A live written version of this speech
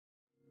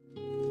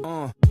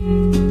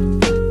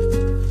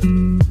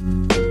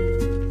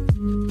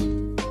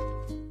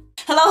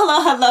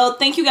Hello.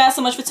 Thank you guys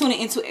so much for tuning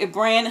into a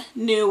brand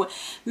new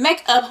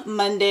Makeup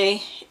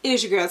Monday. It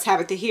is your girl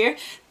Tabitha here.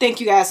 Thank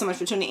you guys so much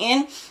for tuning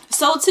in.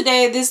 So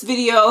today this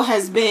video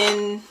has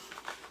been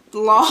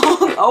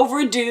long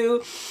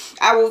overdue.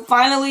 I will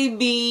finally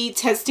be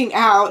testing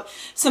out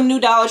some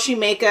new Dollar Tree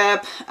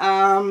makeup.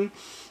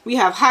 We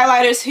have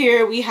highlighters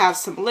here. We have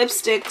some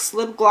lipsticks,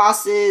 lip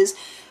glosses,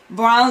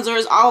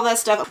 bronzers, all that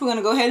stuff. We're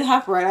gonna go ahead and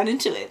hop right on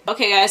into it.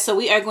 Okay guys, so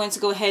we are going to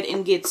go ahead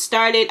and get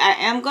started. I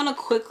am gonna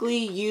quickly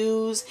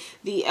use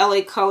the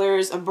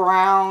L.A.Colors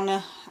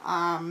brown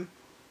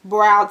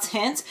brow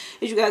tint.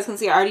 As you guys can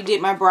see, I already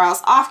did my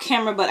brows off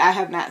camera, but I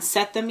have not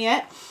set them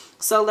yet.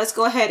 So let's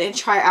go ahead and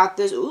try out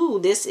this. Ooh,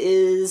 this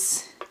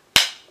is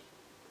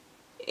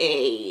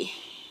a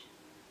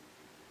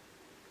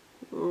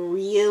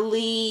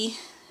really,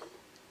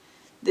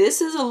 this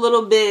is a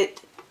little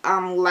bit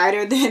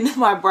lighter than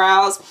my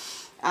brows,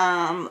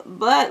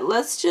 but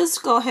let's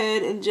just go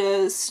ahead and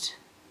just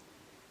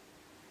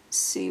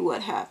see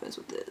what happens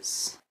with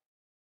this.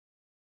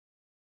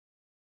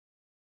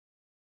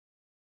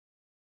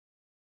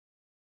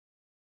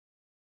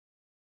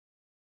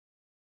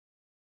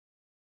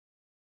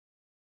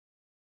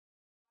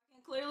 You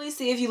can clearly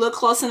see, if you look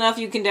close enough,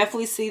 you can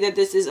definitely see that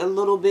this is a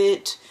little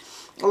bit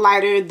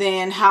lighter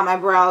than how my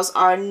brows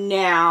are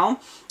now.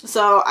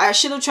 So I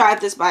should have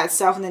tried this by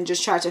itself and then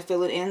just tried to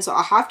fill it in. So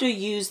I'll have to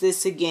use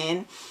this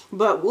again,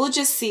 but we'll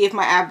just see if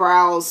my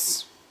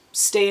eyebrows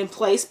stay in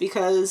place,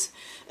 because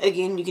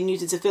again, you can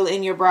use it to fill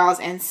in your brows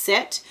and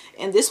set.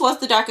 And this was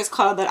the darkest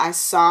color that I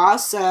saw,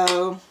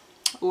 so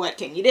what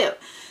can you do?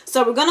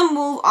 So we're gonna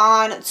move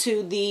on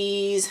to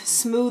these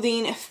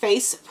smoothing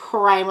face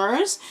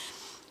primers.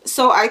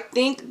 So I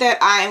think that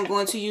I'm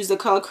going to use the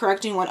color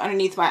correcting one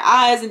underneath my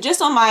eyes and just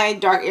on my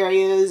dark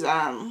areas,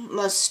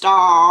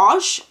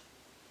 mustache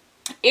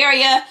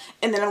area,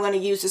 and then I'm going to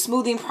use the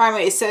smoothing primer.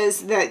 It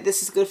says that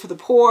this is good for the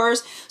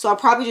pores, so I'll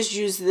probably just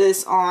use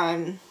this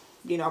on,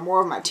 you know, more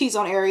of my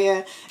T-zone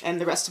area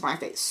and the rest of my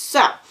face.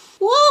 So,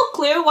 woo,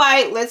 clear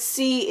white. Let's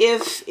see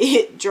if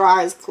it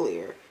dries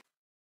clear.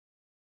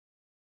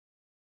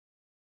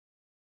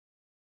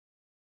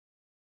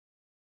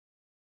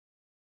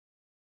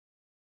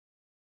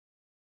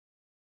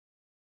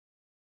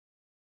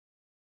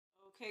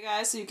 Okay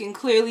guys, so you can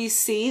clearly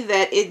see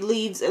that it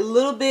leaves a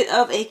little bit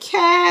of a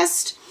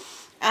cast,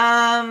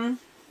 and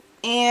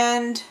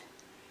I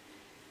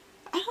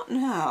don't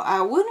know, I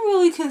wouldn't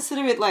really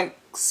consider it like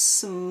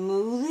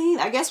smoothing.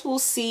 I guess we'll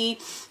see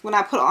when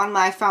I put on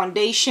my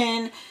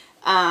foundation.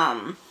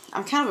 I'm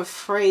kind of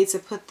afraid to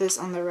put this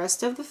on the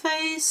rest of the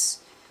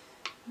face,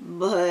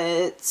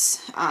 but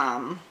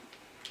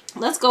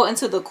let's go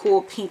into the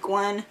cool pink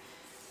one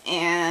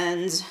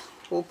and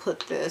we'll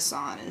put this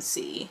on and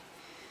see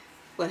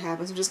what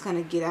happens. I'm just going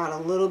to get out a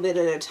little bit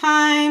at a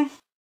time.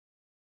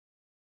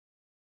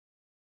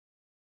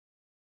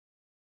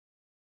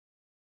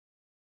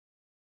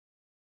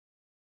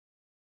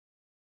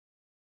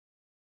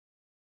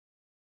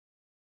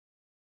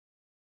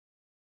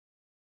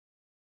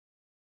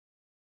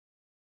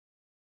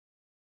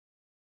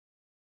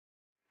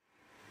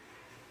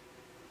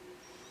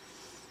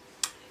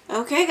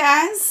 Okay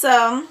guys,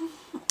 so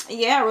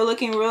yeah, we're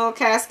looking real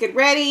casket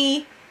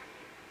ready.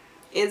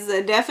 It's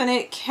a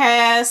definite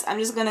cast. I'm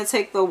just gonna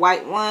take the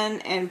white one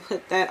and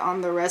put that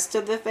on the rest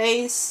of the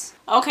face.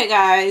 Okay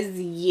guys,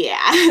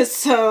 yeah,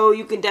 so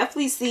you can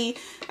definitely see,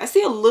 I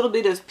see a little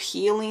bit of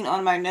peeling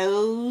on my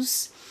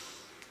nose.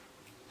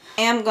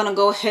 I'm gonna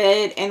go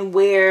ahead and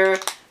wear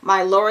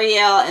my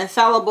L'Oreal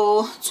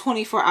Infallible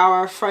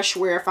 24-Hour Fresh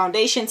Wear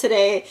Foundation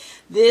today.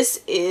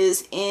 This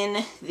is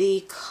in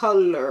the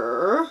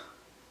color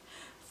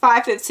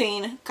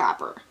 515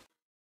 Copper.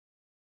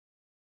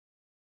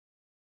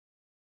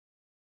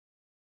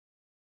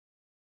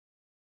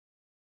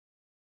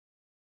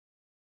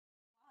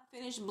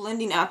 Finished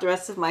blending out the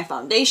rest of my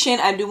foundation.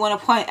 I do want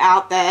to point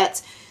out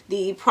that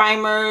the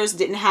primers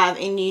didn't have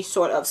any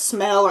sort of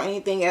smell or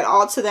anything at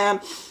all to them,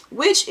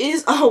 which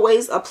is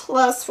always a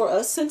plus for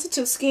us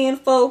sensitive skin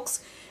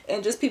folks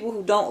and just people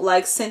who don't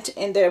like scent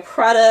in their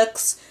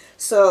products.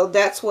 So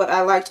that's what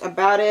I liked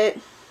about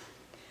it.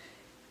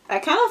 I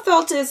kind of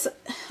felt it's,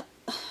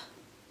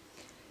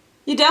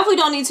 you definitely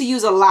don't need to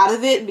use a lot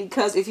of it,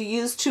 because if you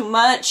use too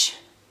much,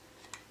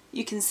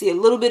 you can see a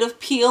little bit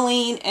of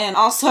peeling, and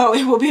also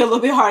it will be a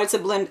little bit harder to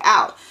blend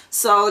out.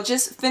 So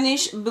just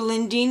finish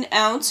blending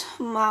out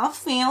my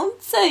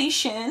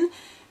foundation,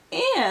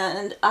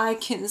 and I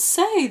can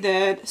say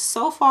that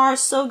so far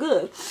so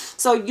good.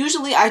 So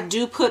usually I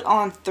do put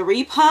on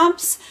 3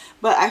 pumps,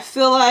 but I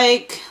feel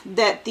like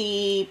that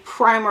the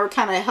primer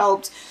kind of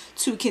helped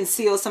to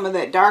conceal some of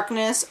that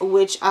darkness,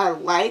 which I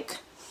like.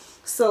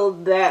 So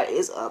that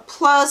is a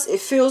plus.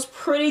 It feels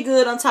pretty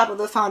good on top of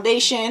the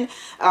foundation.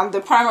 The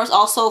primers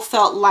also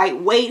felt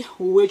lightweight,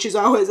 which is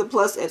always a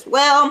plus as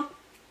well.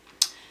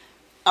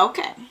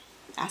 Okay,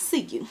 I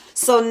see you.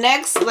 So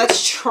next,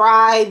 let's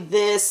try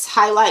this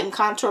highlight and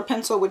contour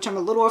pencil, which I'm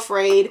a little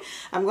afraid.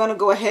 I'm going to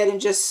go ahead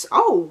and just,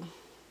 oh,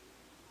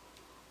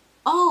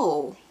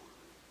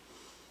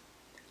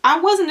 I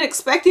wasn't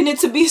expecting it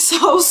to be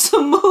so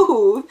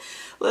smooth.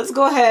 Let's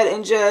go ahead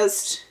and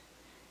just,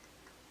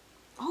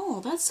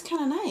 oh, that's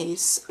kind of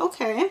nice.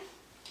 Okay.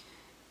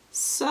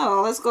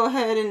 So let's go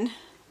ahead and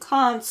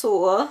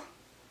contour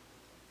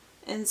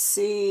and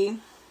see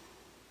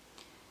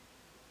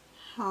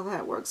how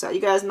that works out. You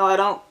guys know I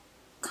don't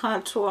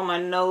contour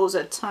my nose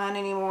a ton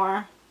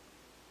anymore.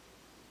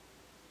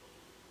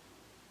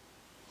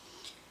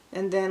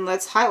 And then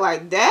let's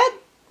highlight that.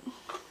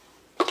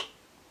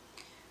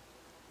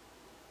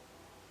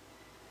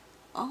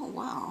 Oh,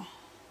 wow.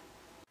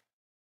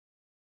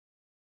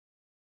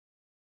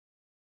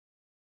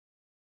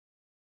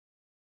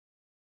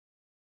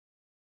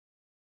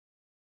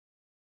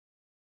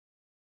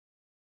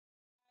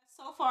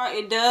 So far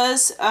it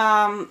does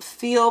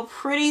feel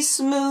pretty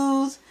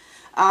smooth.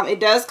 It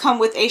does come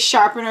with a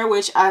sharpener,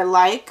 which I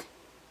like.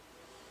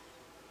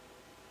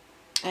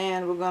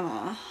 And we're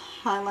gonna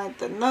highlight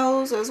the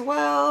nose as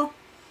well.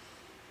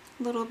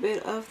 A little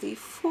bit of the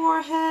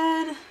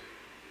forehead.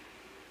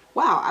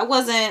 Wow,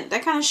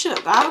 that kind of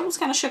shook. I was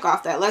kind of shook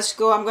off that. Let's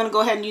go. I'm going to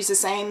go ahead and use the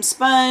same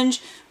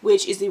sponge,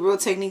 which is the Real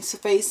Techniques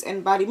Face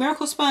and Body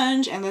Miracle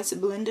Sponge, and let's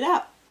blend it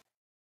out.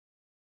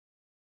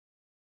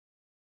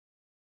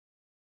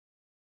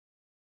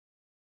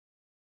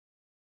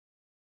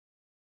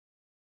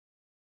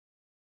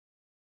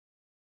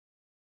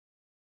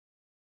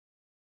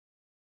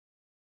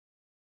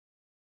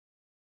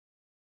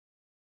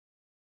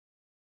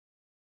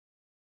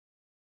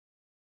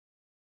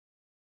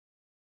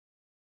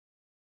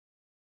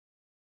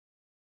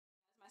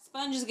 My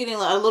sponge is getting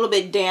a little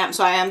bit damp,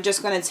 so I am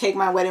just going to take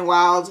my Wet n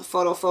Wild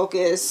Photo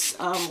Focus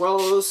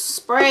Rose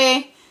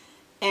Spray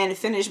and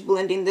finish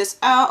blending this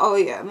out. Oh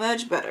yeah,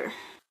 much better.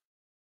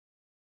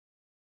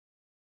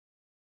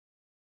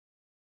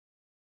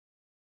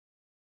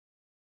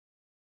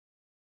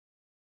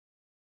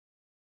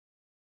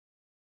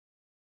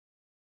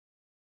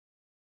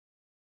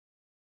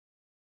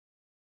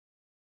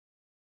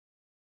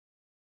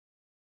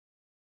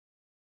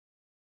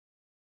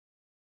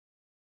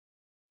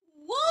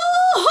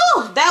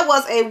 Woohoo! That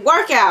was a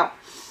workout.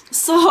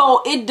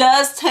 So it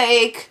does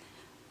take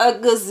a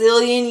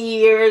gazillion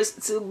years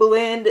to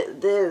blend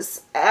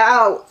this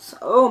out.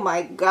 Oh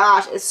my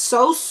gosh, it's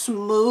so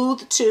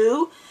smooth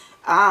too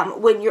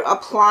when you're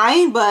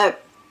applying,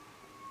 but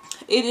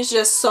it is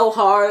just so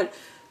hard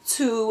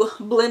to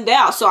blend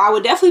out. So I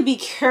would definitely be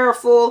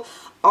careful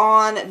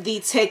on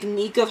the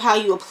technique of how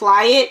you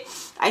apply it.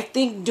 I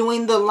think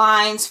doing the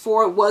lines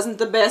for it wasn't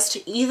the best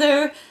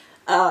either.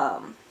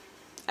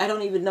 I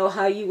don't even know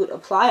how you would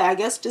apply it. I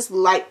guess just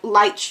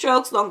light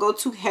strokes, don't go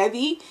too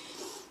heavy.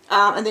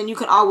 And then you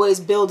can always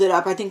build it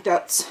up. I think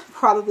that's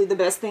probably the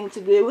best thing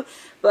to do.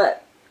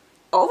 But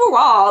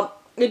overall,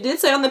 it did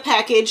say on the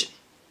package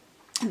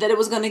that it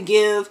was going to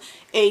give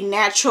a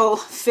natural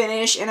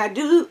finish. And I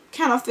do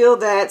kind of feel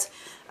that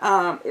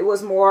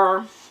it's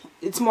more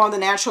on the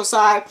natural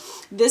side.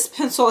 This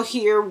pencil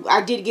here,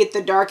 I did get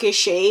the darkest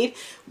shade,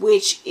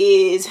 which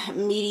is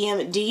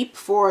medium deep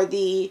for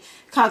the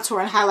contour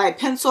and highlight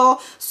pencil.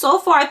 So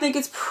far, I think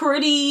it's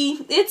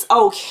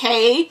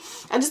okay.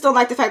 I just don't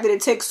like the fact that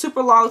it takes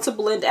super long to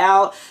blend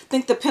out. I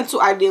think the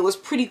pencil idea was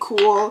pretty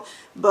cool,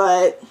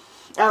 but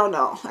I don't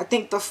know. I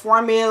think the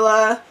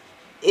formula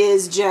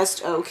is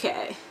just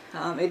okay.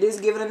 It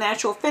is giving a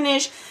natural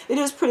finish. It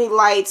is pretty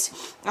light.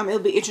 It'll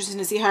be interesting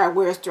to see how it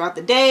wears throughout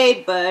the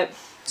day, but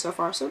so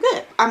far so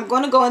good. I'm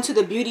going to go into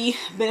the Beauty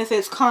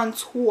Benefits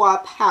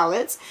Contour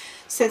Palettes.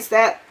 Since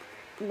that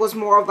was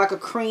more of like a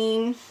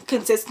cream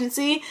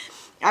consistency,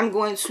 I'm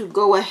going to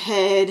go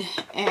ahead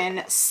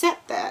and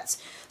set that.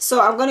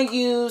 So I'm going to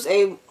use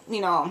a,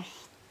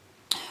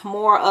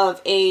 more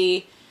of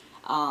a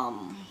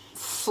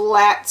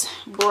flat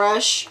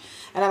brush,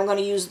 and I'm going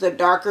to use the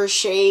darker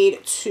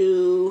shade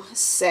to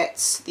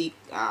set the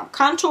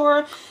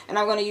contour, and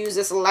I'm going to use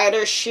this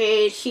lighter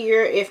shade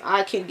here if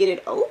I can get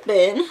it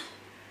open.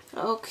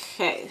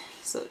 Okay,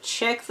 so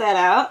check that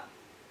out.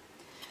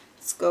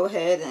 Let's go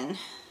ahead and,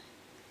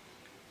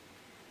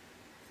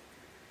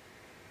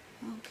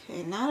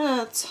 okay,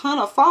 not a ton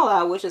of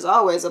fallout, which is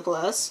always a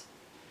plus.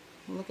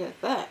 Look at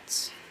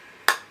that.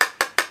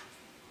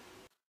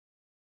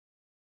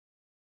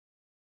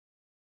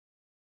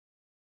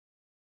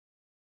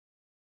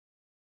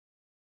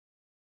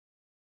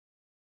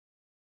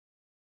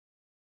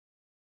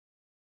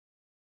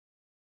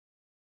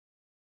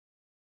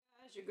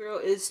 Your girl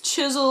is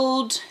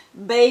chiseled,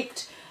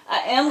 baked. I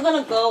am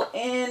gonna go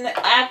in,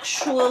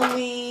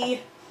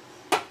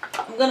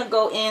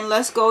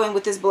 let's go in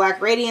with this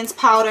Black Radiance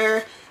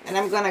powder, and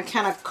I'm gonna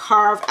kind of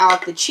carve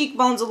out the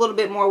cheekbones a little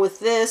bit more with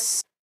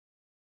this.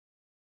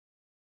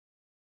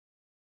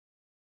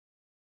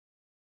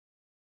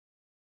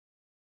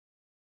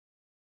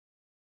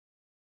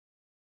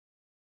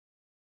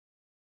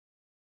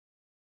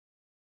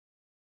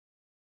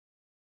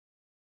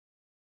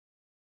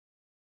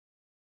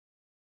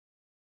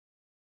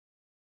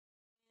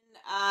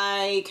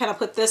 I kind of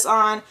put this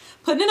on.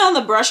 Putting it on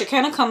the brush, it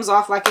kind of comes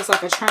off like it's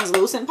like a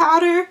translucent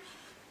powder.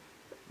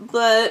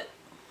 But,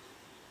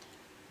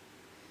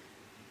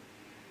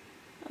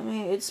 I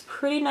mean, it's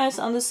pretty nice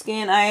on the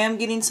skin. I am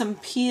getting some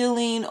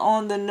peeling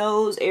on the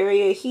nose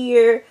area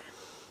here.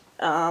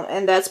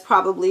 And that's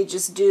probably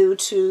just due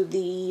to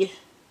the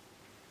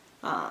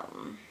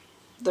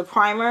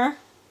primer.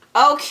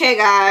 Okay,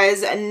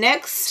 guys,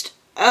 next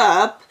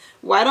up,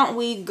 why don't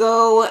we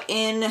go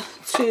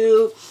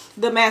into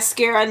the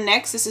mascara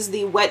next. This is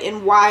the Wet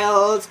n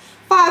Wild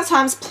 5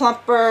 times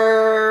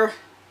plumper.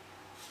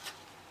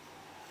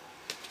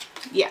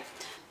 Yeah,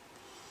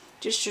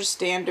 just your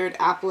standard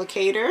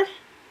applicator.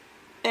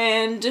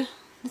 And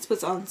let's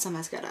put on some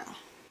mascara.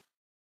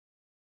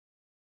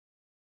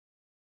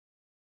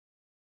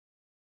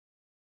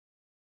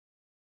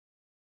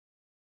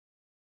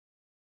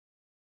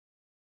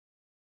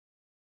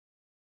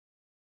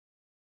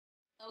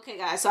 Okay,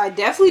 guys, so I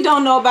definitely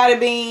don't know about it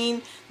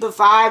being the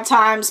 5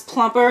 times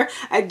plumper.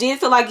 I did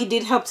feel like it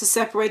did help to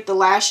separate the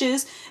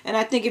lashes. And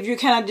I think if you're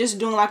kind of just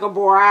doing like a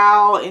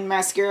brow and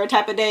mascara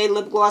type of day,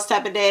 lip gloss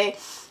type of day,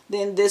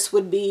 then this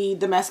would be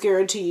the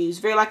mascara to use.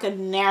 Very like a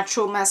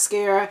natural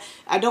mascara.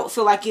 I don't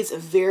feel like it's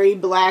very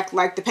black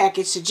like the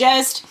package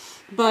suggests,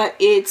 but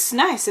it's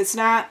nice. It's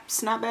not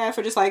bad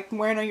for just like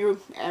wearing on your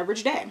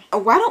average day.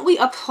 Why don't we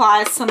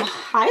apply some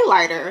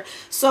highlighter?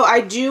 So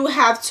I do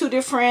have 2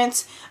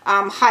 different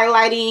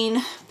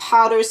highlighting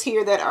powders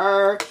here that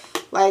are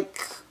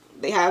like,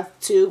 they have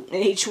 2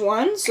 in each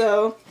one.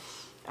 So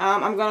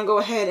I'm gonna go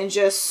ahead and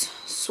just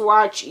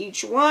swatch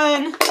each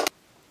one.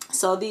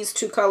 So these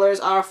 2 colors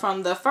are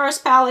from the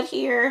first palette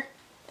here,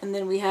 and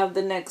then we have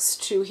the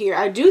next 2 here.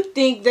 I do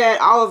think that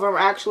all of them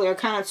actually are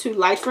kind of too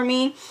light for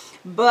me,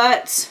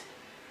 but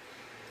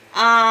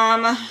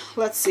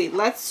let's see.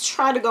 Let's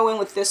try to go in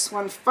with this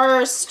one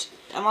first.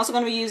 I'm also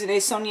going to be using a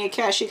Sonia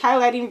Kashuk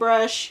highlighting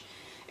brush,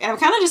 and I'm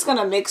kind of just going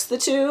to mix the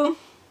 2.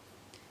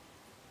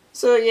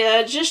 So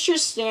yeah, just your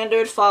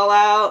standard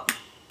fallout.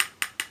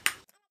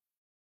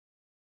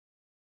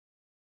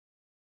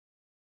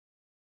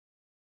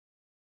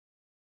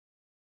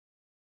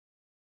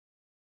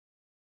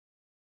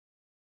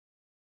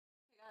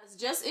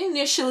 Just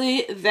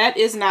initially, that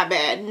is not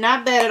bad.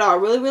 Not bad at all.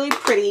 Really, really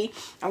pretty.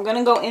 I'm going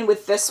to go in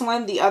with this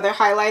one, the other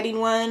highlighting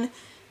one.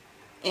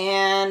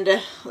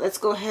 And let's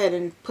go ahead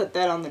and put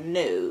that on the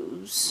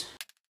nose.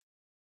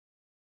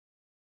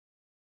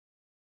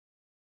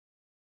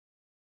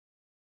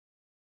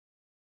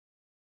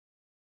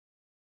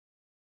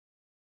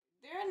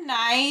 They're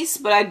nice,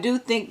 but I do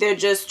think they're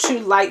just too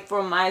light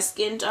for my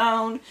skin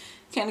tone.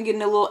 Kind of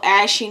getting a little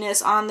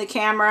ashiness on the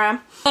camera.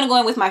 I'm going to go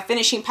in with my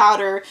finishing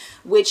powder,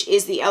 which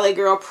is the LA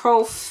Girl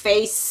Pro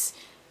Face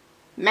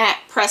Matte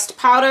Pressed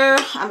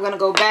Powder. I'm going to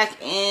go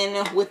back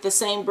in with the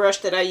same brush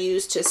that I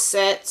used to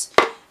set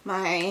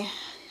my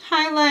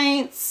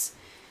highlights.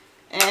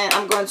 And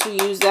I'm going to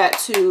use that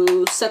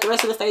to set the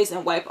rest of the face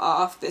and wipe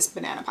off this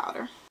banana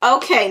powder.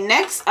 Okay,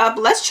 next up,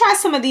 let's try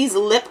some of these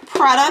lip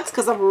products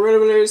because I'm really,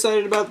 really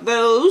excited about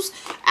those.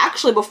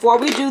 Actually, before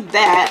we do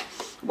that,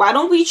 why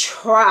don't we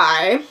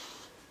try...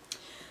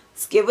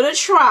 Let's give it a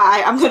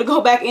try. I'm going to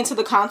go back into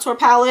the contour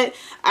palette.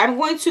 I'm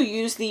going to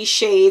use these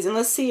shades, and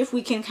let's see if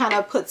we can kind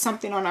of put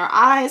something on our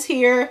eyes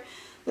here.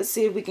 Let's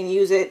see if we can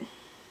use it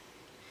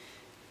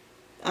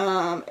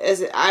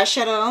as an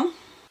eyeshadow.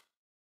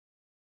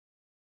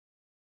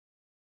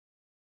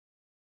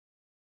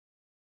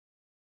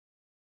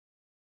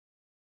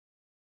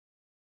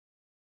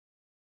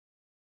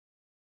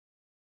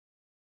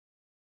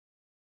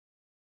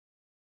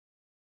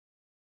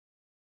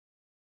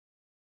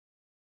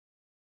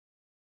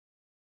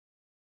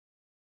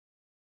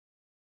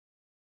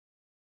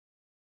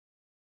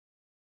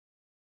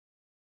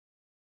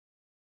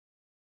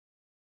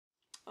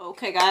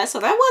 Okay, guys, so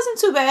that wasn't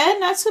too bad.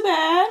 Not too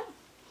bad.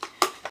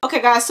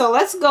 Okay, guys, so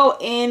let's go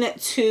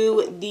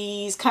into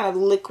these kind of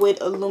liquid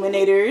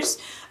illuminators.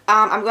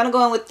 I'm going to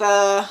go in with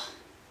the...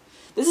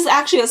 This is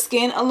actually a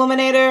skin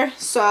illuminator,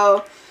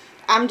 so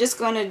I'm just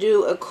going to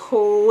do a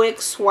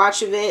quick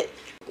swatch of it.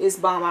 It's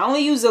bomb. I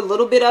only use a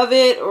little bit of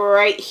it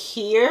right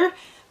here,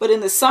 but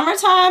in the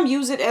summertime,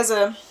 use it as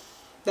a...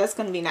 That's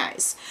going to be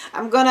nice.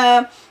 I'm going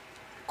to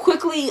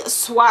quickly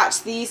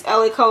swatch these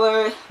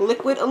L.A.Colors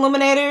liquid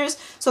illuminators.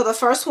 So the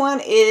first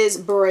one is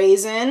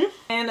Brazen,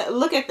 and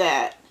look at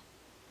that.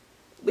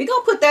 We're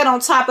gonna put that on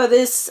top of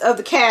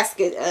the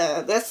casket.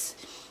 That's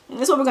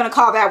what we're gonna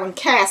call that one,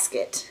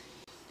 casket.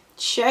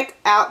 Check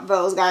out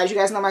those, guys. You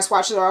guys know my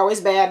swatches are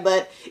always bad,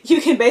 but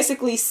you can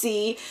basically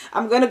see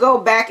I'm gonna go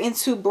back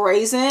into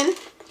Brazen,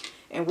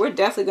 and we're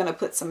definitely gonna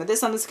put some of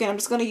this on the skin. I'm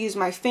just gonna use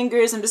my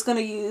fingers. I'm just gonna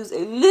use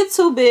a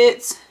little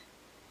bit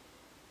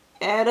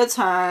at a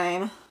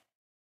time.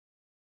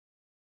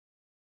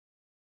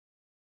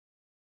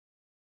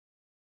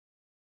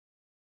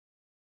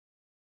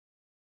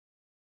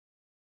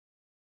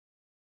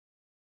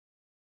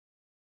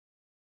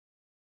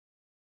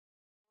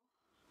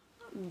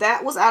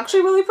 That was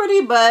actually really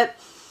pretty, but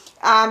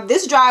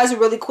This dries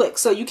really quick,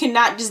 so you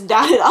cannot just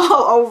dot it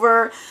all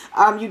over.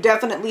 You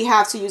definitely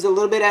have to use a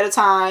little bit at a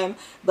time,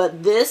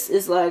 but this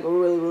is like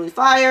really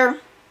fire.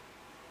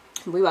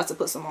 We about to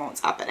put some on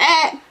top of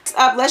that. Next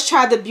up, let's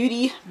try the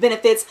Beauty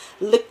Benefits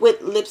liquid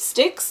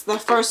lipsticks. The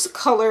first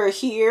color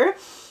here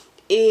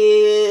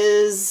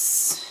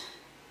is,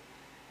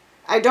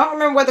 I don't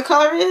remember what the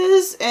color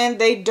is, and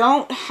they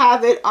don't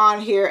have it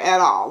on here at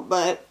all,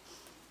 but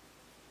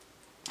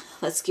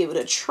let's give it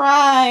a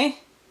try.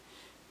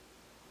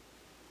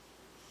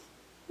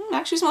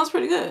 Actually smells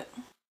pretty good.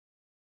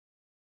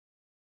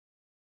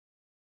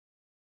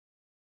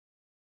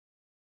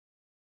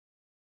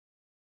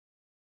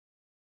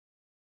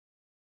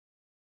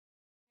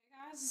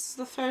 This is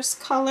the first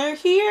color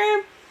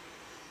here.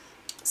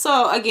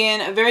 So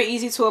again, very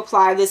easy to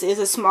apply. This is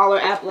a smaller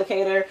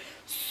applicator,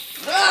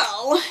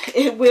 so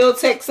it will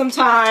take some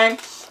time,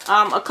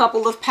 a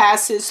couple of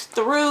passes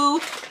through,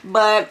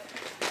 but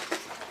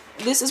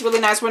this is really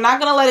nice. We're not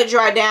going to let it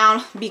dry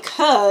down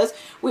because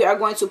we are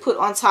going to put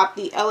on top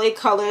the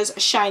L.A.Colors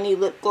Shiny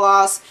Lip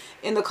Gloss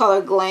in the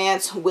color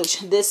Glance, which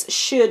this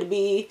should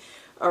be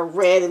a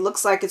red. It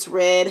looks like it's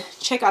red.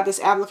 Check out this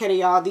applicator,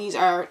 y'all. These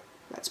are,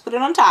 let's put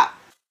it on top.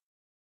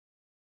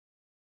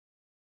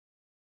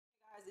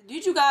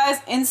 Did you guys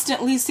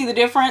instantly see the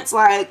difference?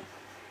 Like,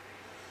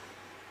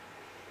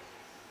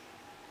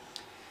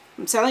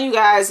 I'm telling you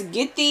guys,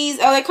 get these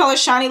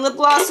L.A.Colors Shiny Lip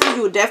Glosses.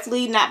 You will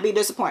definitely not be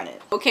disappointed.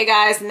 Okay,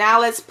 guys,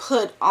 now let's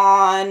put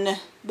on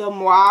the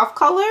mauve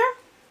color.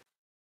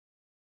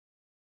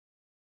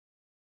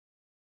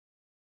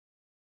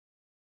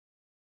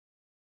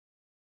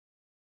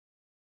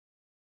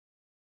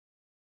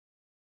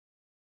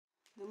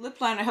 The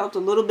lip liner helped a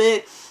little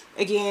bit.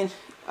 Again,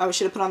 I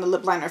should have put on the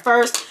lip liner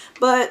first,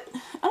 but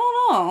I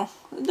don't know.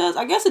 It does.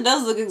 I guess it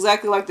does look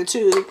exactly like the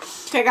tube.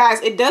 Okay,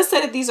 guys, it does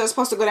say that these are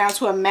supposed to go down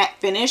to a matte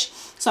finish,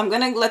 so I'm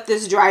gonna let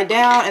this dry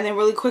down, and then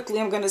really quickly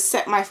I'm gonna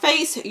set my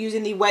face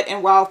using the Wet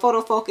n Wild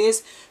Photo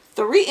Focus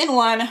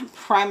 3-in-1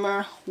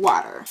 Primer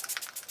Water.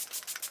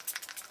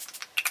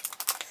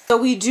 So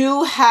we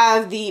do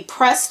have the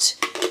pressed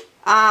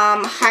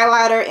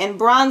highlighter and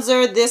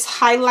bronzer. This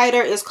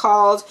highlighter is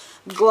called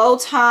Glow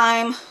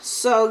Time,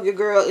 so your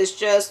girl is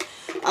just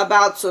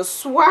about to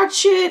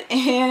swatch it,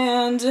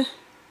 and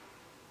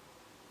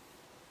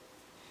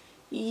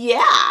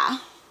yeah,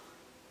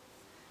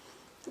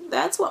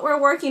 that's what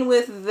we're working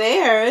with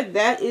there.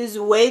 That is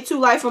way too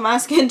light for my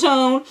skin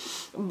tone,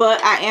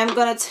 but I am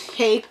gonna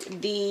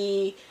take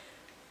the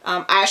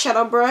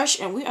eyeshadow brush,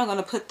 and we are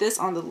gonna put this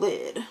on the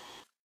lid.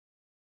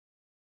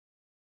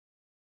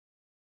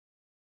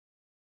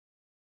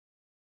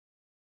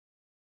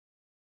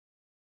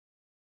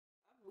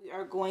 We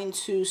are going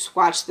to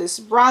swatch this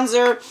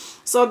bronzer.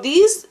 So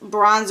these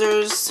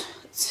bronzers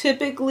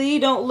typically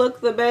don't look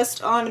the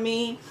best on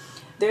me.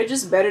 They're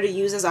just better to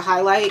use as a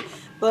highlight,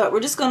 but we're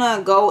just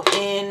gonna go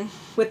in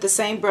with the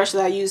same brush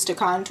that I used to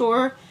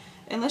contour,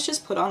 and let's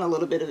just put on a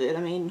little bit of it. I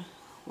mean,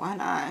 why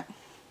not?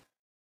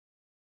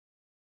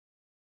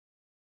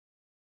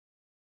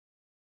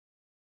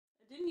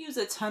 I didn't use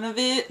a ton of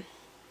it.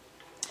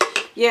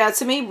 Yeah,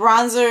 to me,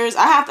 bronzers,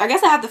 I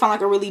guess I have to find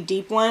like a really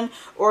deep one,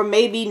 or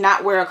maybe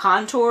not wear a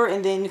contour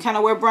and then kind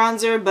of wear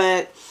bronzer.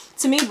 But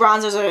to me,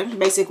 bronzers are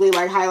basically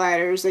like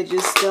highlighters. They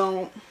just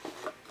don't,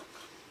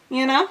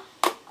 you know.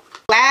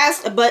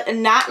 Last but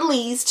not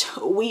least,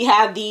 we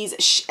have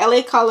these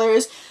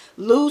L.A.Colors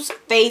Loose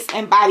Face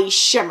and Body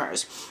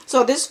Shimmers.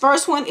 So this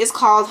first one is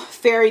called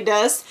Fairy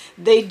Dust.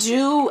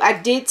 I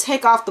did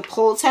take off the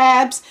pull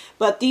tabs,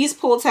 but these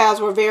pull tabs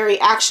were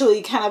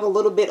actually kind of a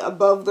little bit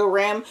above the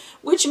rim,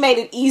 which made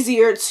it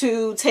easier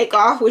to take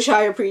off, which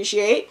I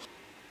appreciate.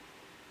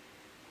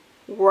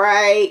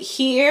 Right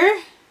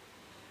here.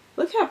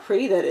 Look how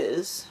pretty that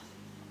is.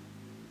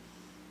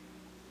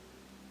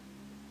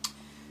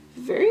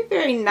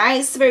 Very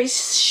nice, very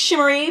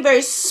shimmery,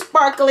 very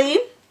sparkly.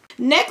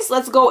 Next,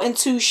 let's go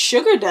into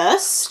Sugar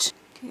Dust.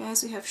 Okay,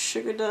 guys, we have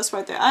Sugar Dust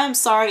right there. I am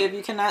sorry if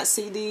you cannot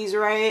see these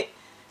right,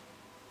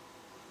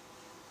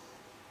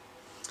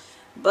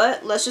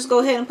 but let's just go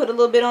ahead and put a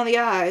little bit on the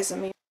eyes. I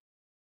mean,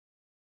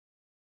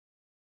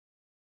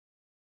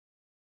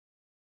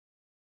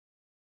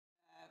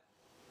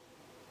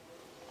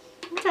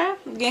 okay,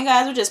 again,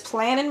 guys, we're just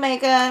planning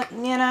makeup,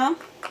 you know.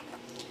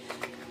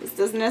 This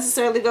doesn't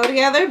necessarily go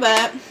together,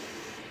 but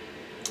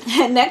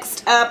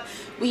next up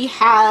we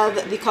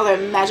have the color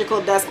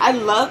Magical Dust. I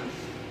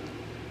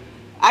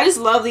just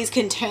love these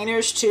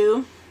containers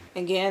too.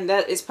 Again,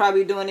 that is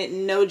probably doing it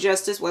no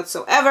justice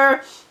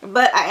whatsoever,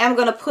 but I am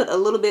gonna put a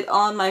little bit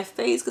on my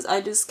face because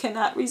I just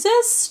cannot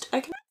resist.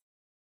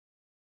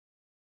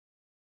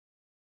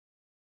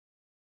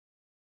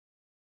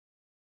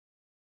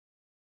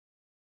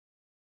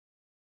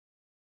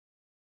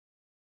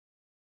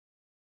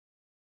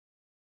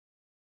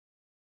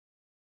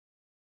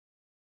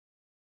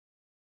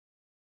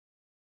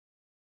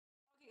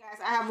 Guys,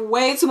 I have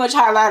way too much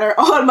highlighter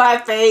on my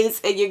face,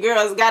 and your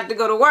girl's got to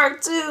go to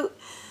work too.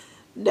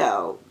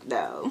 No.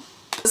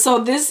 So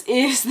this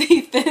is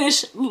the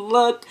finished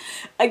look.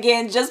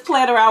 Again, just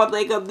playing around with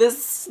makeup.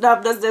 This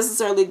stuff doesn't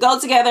necessarily go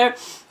together,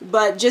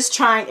 but just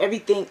trying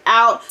everything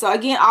out. So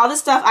again, all this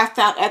stuff I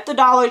found at the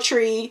Dollar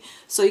Tree.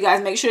 So you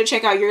guys make sure to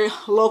check out your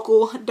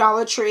local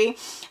Dollar Tree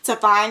to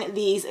find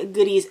these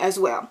goodies as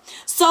well.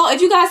 So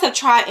if you guys have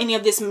tried any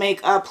of this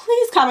makeup,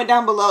 please comment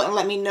down below and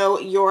let me know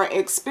your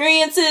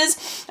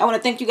experiences. I want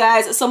to thank you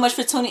guys so much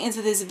for tuning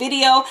into this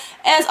video.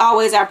 As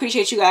always, I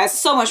appreciate you guys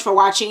so much for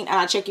watching, and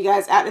I'll check you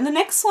guys out in the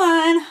next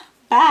one.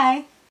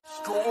 Bye.